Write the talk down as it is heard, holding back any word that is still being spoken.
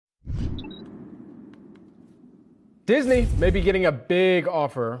Disney may be getting a big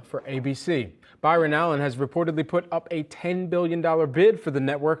offer for ABC. Byron Allen has reportedly put up a $10 billion bid for the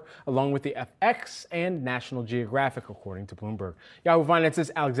network, along with the FX and National Geographic, according to Bloomberg. Yahoo Finance's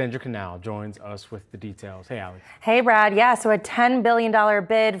Alexandra Canal joins us with the details. Hey, Ali. Hey, Brad. Yeah, so a $10 billion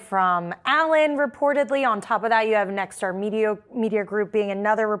bid from Allen, reportedly. On top of that, you have Nexstar Media Group being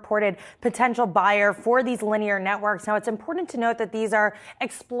another reported potential buyer for these linear networks. Now, it's important to note that these are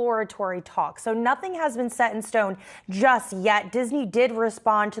exploratory talks, so nothing has been set in stone just yet. Disney did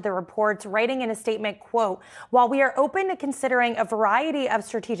respond to the reports, writing in a statement, quote, "While we are open to considering a variety of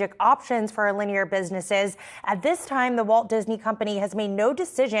strategic options for our linear businesses, at this time, the Walt Disney Company has made no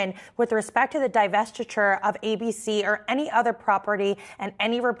decision with respect to the divestiture of ABC or any other property, and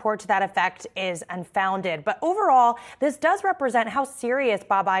any report to that effect is unfounded." But overall, this does represent how serious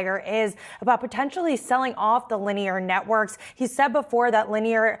Bob Iger is about potentially selling off the linear networks. He said before that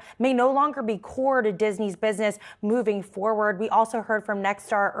linear may no longer be core to Disney's business moving forward. We also heard from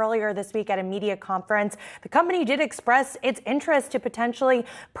Nexstar earlier this week at a media conference. The company did express its interest to potentially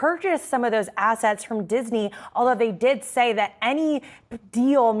purchase some of those assets from Disney, although they did say that any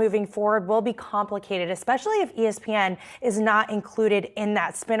deal moving forward will be complicated, especially if ESPN is not included in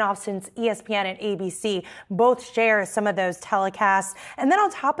that spinoff, since ESPN and ABC both share some of those telecasts. And then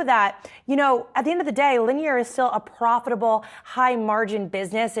on top of that, you know, at the end of the day, linear is still a profitable, high margin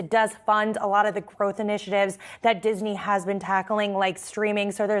business. It does fund a lot of the growth initiatives that Disney has been tackling, like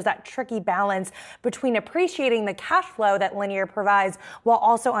streaming. So there's that tricky balance between appreciating the cash flow that linear provides while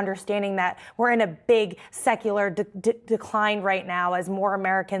also understanding that we're in a big secular decline right now as more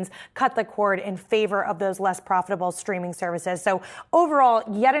Americans cut the cord in favor of those less profitable streaming services. So overall,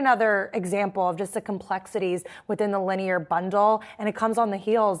 yet another example of just the complexities within the linear bundle. And it comes on the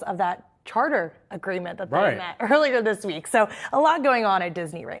heels of that charter agreement that they met earlier this week. So a lot going on at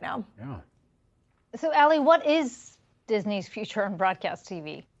Disney right now. Yeah. So, Ali, what is Disney's future in broadcast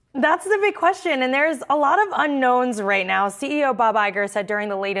TV? That's the big question, and there's a lot of unknowns right now. CEO Bob Iger said during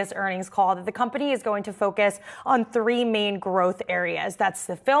the latest earnings call that the company is going to focus on three main growth areas. That's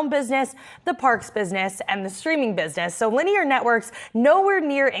the film business, the parks business, and the streaming business. So linear networks nowhere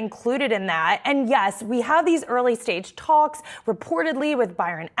near included in that. And yes, we have these early stage talks reportedly with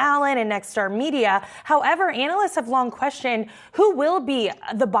Byron Allen and Nexstar Media. However, analysts have long questioned who will be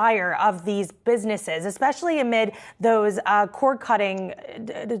the buyer of these businesses, especially amid those cord-cutting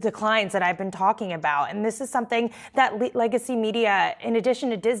declines that I've been talking about. And this is something that legacy media, in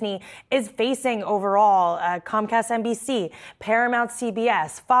addition to Disney, is facing overall. Comcast NBC, Paramount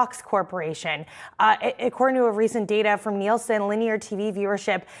CBS, Fox Corporation. According to a recent data from Nielsen, linear TV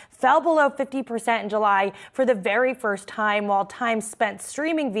viewership fell below 50% in July for the very first time, while time spent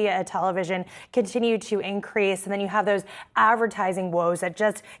streaming via television continued to increase. And then you have those advertising woes that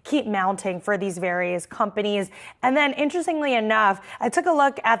just keep mounting for these various companies. And then, interestingly enough, I took a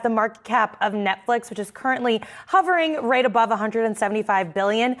look at the market cap of Netflix, which is currently hovering right above $175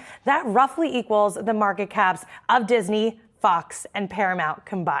 billion. That roughly equals the market caps of Disney, Fox, and Paramount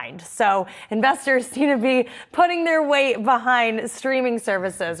combined. So investors seem to be putting their weight behind streaming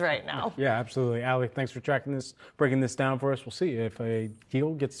services right now. Yeah, absolutely. Ali, thanks for tracking this, breaking this down for us. We'll see if a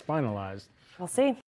deal gets finalized. We'll see.